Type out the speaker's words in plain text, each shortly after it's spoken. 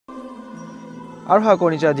アロハこ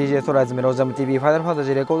んにちは、DJ ソアライズメロージャム TV ファイナルファンタ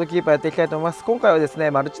ジーレコードキーパーやっていきたいと思います。今回はですね、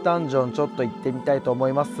マルチダンジョンちょっと行ってみたいと思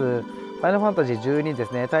います。ファイナルファンタジー12で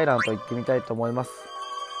すね、タイラント行ってみたいと思います。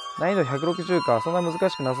難易度160か、そんな難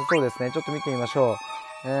しくなさそうですね。ちょっと見てみましょう。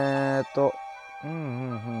タイ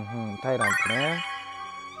ラントね。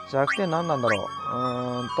弱点何なんだろう。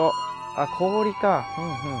氷か。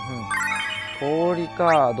氷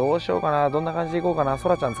か。どうしようかな。どんな感じでいこうかな。ソ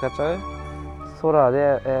ラちゃん使っちゃう？ソラ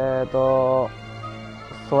で、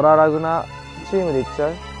ソララグナチームでいっちゃ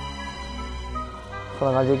う？そん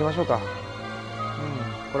な感じでいきましょうか。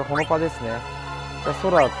これ、ほのパですね。じゃあ、ソ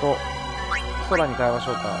ラと、ソラに変えまし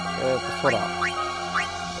ょうか。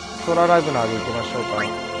ソララグナーでいきましょうか。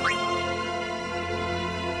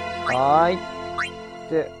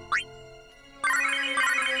で、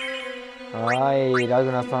ラ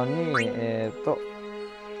グナさんに、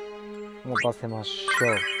持たせまし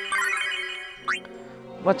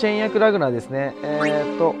ょう。チェーン役ラグナですね。こん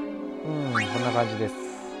な感じです。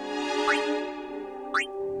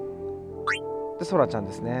で、ソラちゃん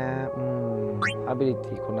ですね。アビリテ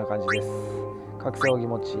ィこんな感じです。覚醒扇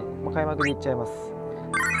持ち。開幕でいっちゃいます。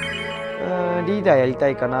リーダーやりた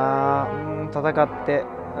いかな。戦って、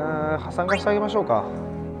参加してあげましょうか。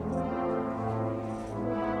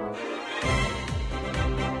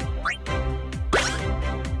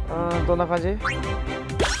どんな感じ？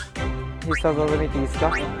必殺技見ていいです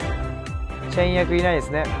か？チェーン役いないで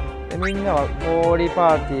すね。で、みんなは氷パ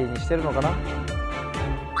ーティーにしてるのかな？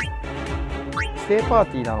ステイパー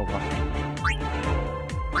ティーなのか。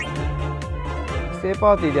ステイ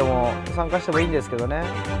パーティーでも参加してもいいんですけどね。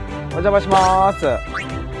お邪魔します。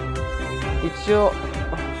一応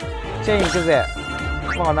チェーン行くぜ。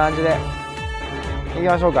こんな感じで行き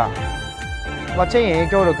ましょうか。チェーン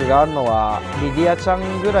影響力があるのはリディアちゃ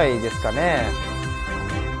んぐらいですかね。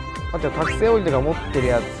あと覚醒オイルとか持ってる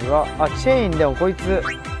やつは、チェーンでもこいつ、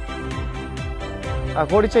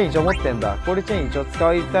氷チェーン一応持ってんだ。氷チェーン一応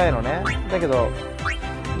使いたいのね。だけど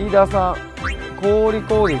リーダーさん氷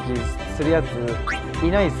攻撃するやつい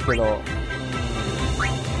ないっすけど、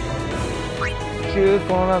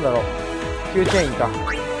このなんだろう、9チェーンか。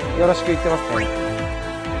よろしく言ってますね。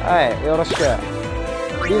はい、よろしく。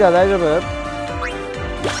リーダー大丈夫？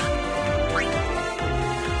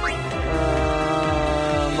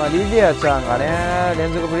リディアちゃんがね、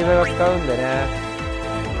連続プリザが使うんでね、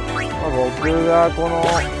僕がこの、行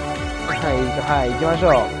きましょ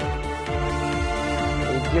う。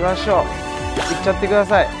行きましょう。行っちゃってくだ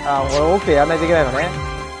さい。これ OK やらないといけないのね。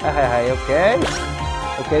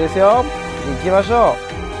OK ですよ。行きましょう。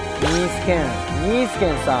ニースケン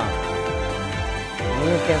さ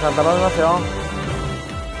ん頼みますよ。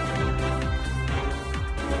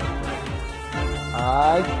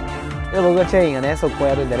で、僕がチェーンがね、速攻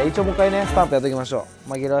やるんでね、一応もう一回ね、スタンプやっておきましょ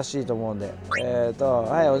う。紛らわしいと思うんで。お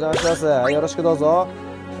邪魔します。よろしくどうぞ。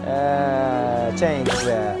チェーンいく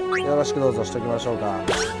ぜ。よろしくどうぞしときましょうか。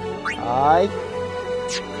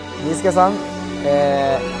ニースケさん、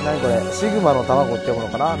何これ、シグマの卵って読む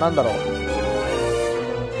のかな？なんだろう。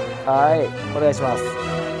お願いします。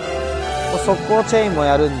速攻チェーンも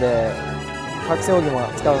やるんで、覚醒奥義も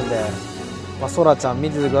使うんで、ソラちゃん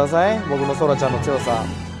見ててください。僕のソラちゃんの強さ。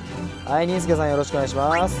ニースケさんよろしくお願いし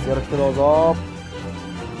ます。よろしくどうぞ。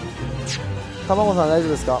卵さん大丈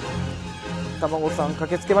夫ですか？卵さん駆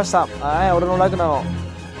けつけました。俺のラグナの。ほ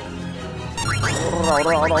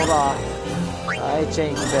ら。チェ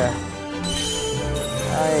ーン行くぜ。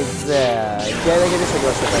行くぜ。気合だけでしとき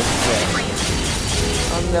ましょうか。行くぜ。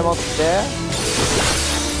なんでもって。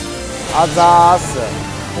あざーす。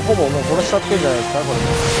ほぼもう殺しちゃってるんじゃないですか、これも。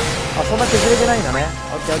そんな削れてないんだね。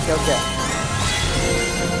オッケー。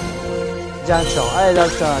ジャンクション、ジャン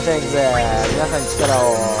クション、チェーン行くぜ。皆さんに力を。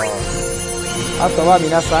あとは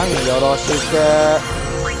皆さんよろしく。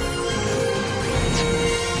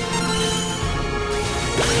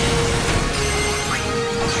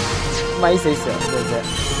いいっすよ、全然。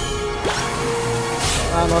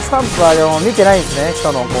スタンプはでも見てないんですね、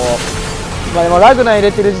人のこう。でもラグナ入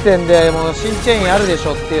れてる時点でもう新チェーンあるでし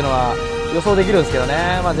ょっていうのは予想できるんですけど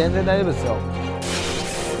ね。全然大丈夫ですよ。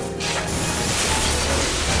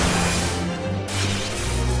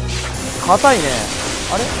硬いね。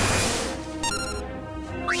あれ？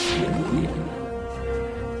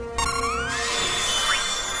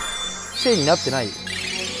チェーンになってない？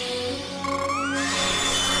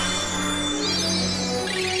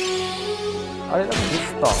あれ？ミス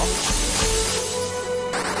タ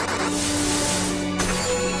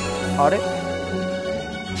ー？あれ？です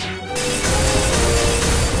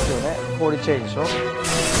よね。氷チェーンでしょ？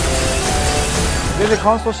全然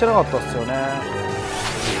乾燥してなかったっすよね。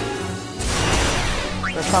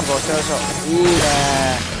スタンプ押しちゃいましょう。いいね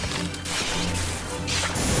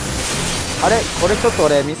あれこれちょっと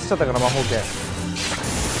俺ミスっちゃったから魔法剣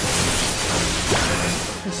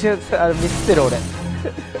ミスってる俺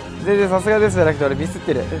全然さすがですじゃなくて俺ミスっ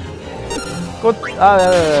てるミ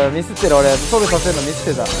スってる俺ソルさせるのミス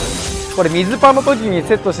ってた。これ水パンの時に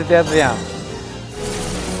セットしてたやつやん。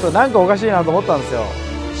そうなんかおかしいなと思ったんですよ。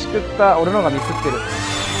しくった俺のがミスってる。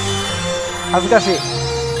恥ずかしい。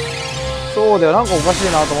そうだよなんかおかしい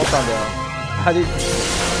なと思ったんだよ。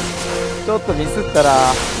ちょっとミスったら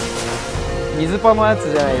水パンのや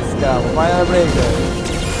つじゃないですか。もうファイナルブレイクち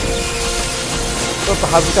ょっと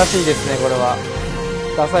恥ずかしいですね。これは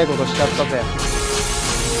ダサいことしちゃったぜ。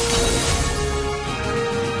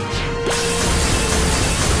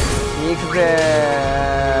いくぜ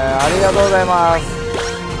ありがとうございます。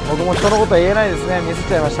僕も人のことは言えないですね。ミスっ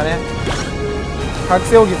ちゃいましたね。覚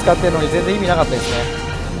醒奥義使ってるのに全然意味なかったですね。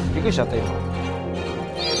びっくりしちゃった今。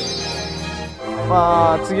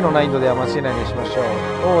まあ次の難易度では間違いないようにしましょう。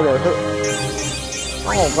そうだよ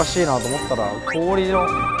なんかおかしいなと思ったら氷の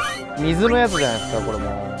水のやつじゃないですかこれ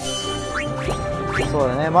も。そう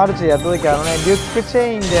だねマルチでやった時リュックチ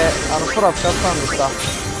ェーンで空使ったんですか。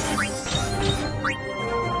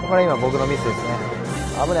これ今僕のミスですね。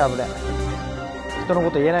危ね危ね人の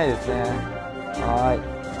こと言えないですね。はい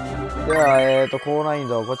では高難易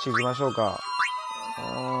度こっち行きましょうか。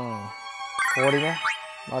氷ね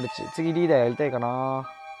マルチ次リーダーやりたいかな。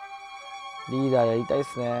リーダーやりたいっ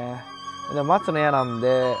すね。でも待つの嫌なん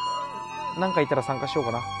で何かいたら参加しよう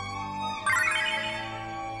かな。よ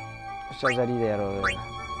っしゃじゃあリーダーやろう。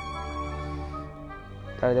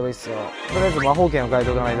誰でもいいっすよ。とりあえず魔法剣を変え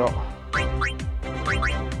ておかないと。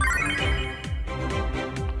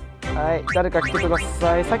はい誰か来てくだ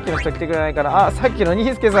さい。さっきの人来てくれないかな。あさっきのニ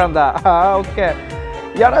ースケさんだ。オッケ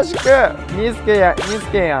ーよろしくニースケ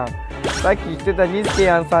やんさっき来てたニースケ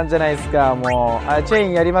やんさんじゃないですか。もうチェー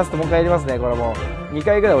ンやりますともう一回やりますね。これもう2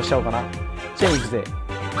回ぐらい押しちゃおうかな。チェーン行くぜ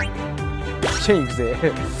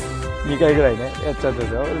2回ぐらいねやっちゃうんで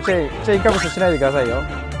すよ。チェーンかぶせしないでくださいよ。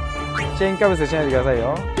チェーンかぶせしないでください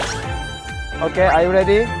よ。 OK are you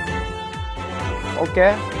ready?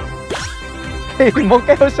 OK もう一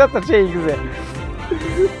回押しちゃった。チェーン行くぜ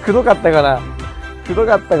くどかったかな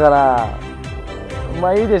ま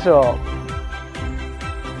あいいでしょ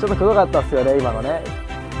う。ちょっとくどかったっすよね今のね。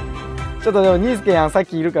ちょっとでもニースケやんさっ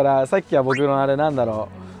きいるからさっきは僕のあれなんだろ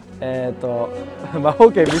う魔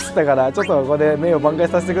法剣ミスったからちょっとここで目を挽回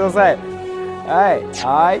させてください。はいじ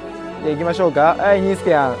ゃあ行きましょうか。はいニースケ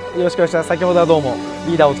やんよろしくお願いします。先ほどはどうも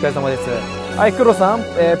リーダーお疲れ様です。はいクロさん、プ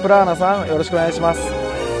ラーナさんよろしくお願いします。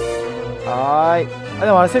で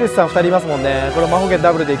もあれセリスさん2人いますもんね。これ魔法剣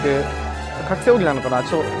ダブルでいく覚醒奥義なのかな。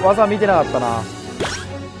ちょっと技見てなかったな。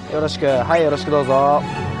よろしくよろしくどうぞ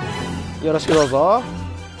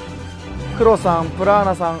クロさんプラー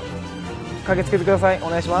ナさん駆けつけてください。お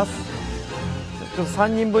願いします。ちょっと3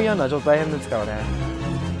人分やるのはちょっと大変ですからね。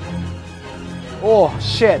おお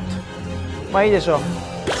シェットまあいいでしょ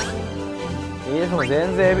う。いいですもう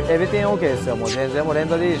全然エビテン OK ですよ。もう全然もう連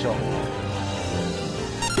打でいいでしょう。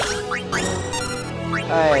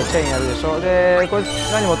はいチェーンやるでしょ。でこれ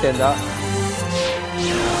何持ってんだ。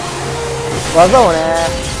技をね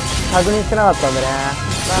確認してなかったんでね。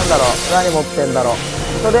なんだろう何持ってんだろう。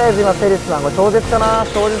とりあえず今セリスさんこれ超絶かな。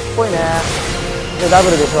超絶っぽいね。でダ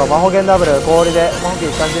ブルでしょ。魔法剣ダブル氷で魔法剣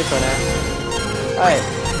いく感じですよね。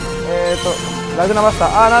ラグナマスタ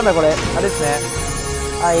ーなんだこれあれですね。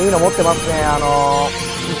いいの持ってますね。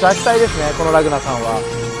弱体ですねこのラグナさんは。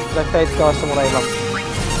弱体使わせてもらいます。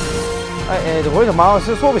こういうのマウ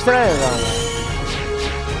ス装備してないよね。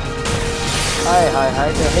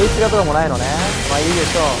ヘイツ型とかもないのね。まあいいで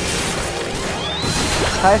しょう。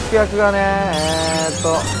回復役がね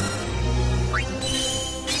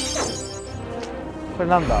これ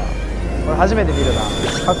なんだこれ初めて見るな。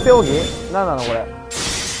覚醒奥義なんなのこれ。い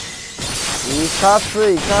かつ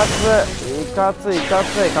い覚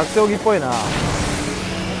醒奥義っぽいな。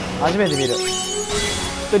初めて見る。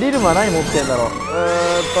リルムは何持ってんだろう。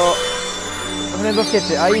フレンドスケッ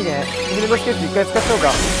チいいね。フレンドスケッチ一回使っちゃおう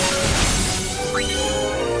か。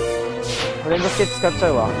フレンドスケッチ使っちゃ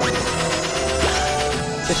うわ。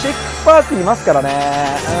でシックスパーティーいますからね。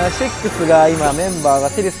シックスが今メンバーが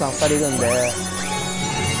セリスさん2人いるんで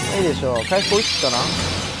いいでしょう。回復追いつくかな。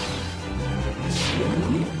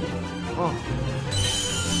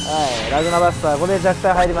ラグナバスターここで弱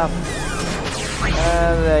体入ります。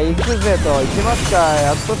行くぜと行きますか。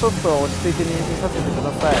やっとちょっと落ち着いて見させてく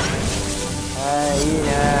ださい。いいね。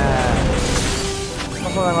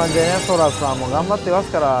そんな感じでねソラさんも頑張ってま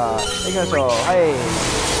すから行きましょう。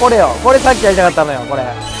これさっきやりたかったのよ。これ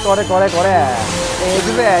行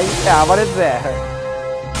くぜ、いいや、暴れるぜ。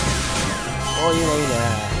お、いいね、いいね。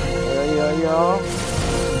いいよ、いいよ、いいよ。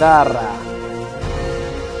だら。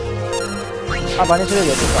あ、バニッシュレ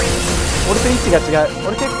ディアとか。俺と位置が違う。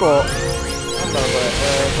俺結構、なんだろう、これ。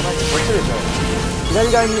こっちでしょ。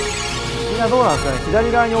左側に、みんなどうなんですかね。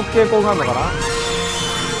左側に置く傾向があるのかな。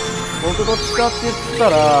僕どっちかって言った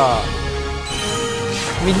ら、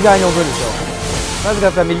右側に置くんですよ。なぜか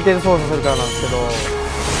って言ったら右手で操作するからなんですけど。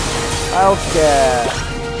はい、オッケー。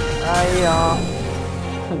はい、いいよ。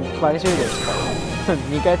バニッシュレディアですか。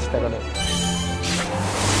2回やっちゃった、これ。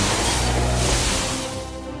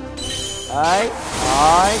はい、は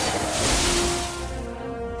い。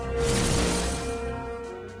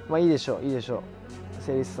まあいいでしょう、いいでしょう。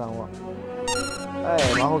セリスさんは。はい、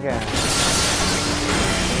魔法剣。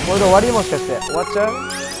これで終わりもしかして。終わっちゃう？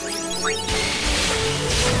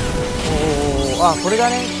おお、あ、これが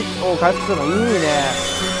ね、お回復するのいい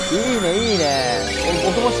ね。いいね、いいね。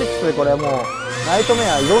僕も6でこれもう、ナイトメ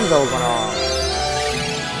ア挑んじゃおうかな。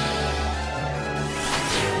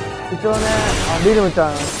一応ね、リルムちゃ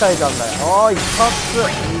ん鍛えたんだよ。おー、一発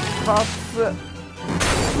一発。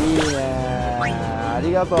いいね、あ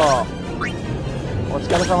りがとう。お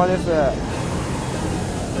疲れ様です。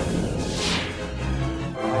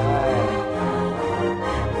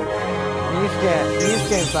ミス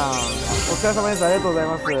ケンさん、お疲れ様です。ありがとうござい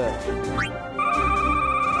ます。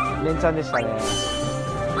連チャンでしたね。は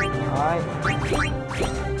い、無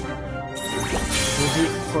事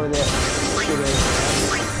これで終了です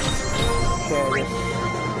ね。OK です。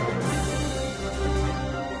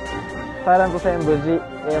タイラント戦無事、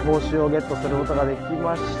報酬をゲットすることができ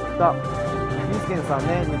ました。ミスケンさん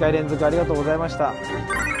ね、2回連続ありがとうございました。は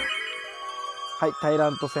い、タイラ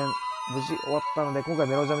ント戦無事終わったので、今回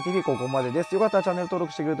メロジャム TV ここまでです。よかったらチャンネル登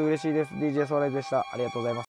録してくれると嬉しいです。DJ ソアライズでした。ありがとうございます。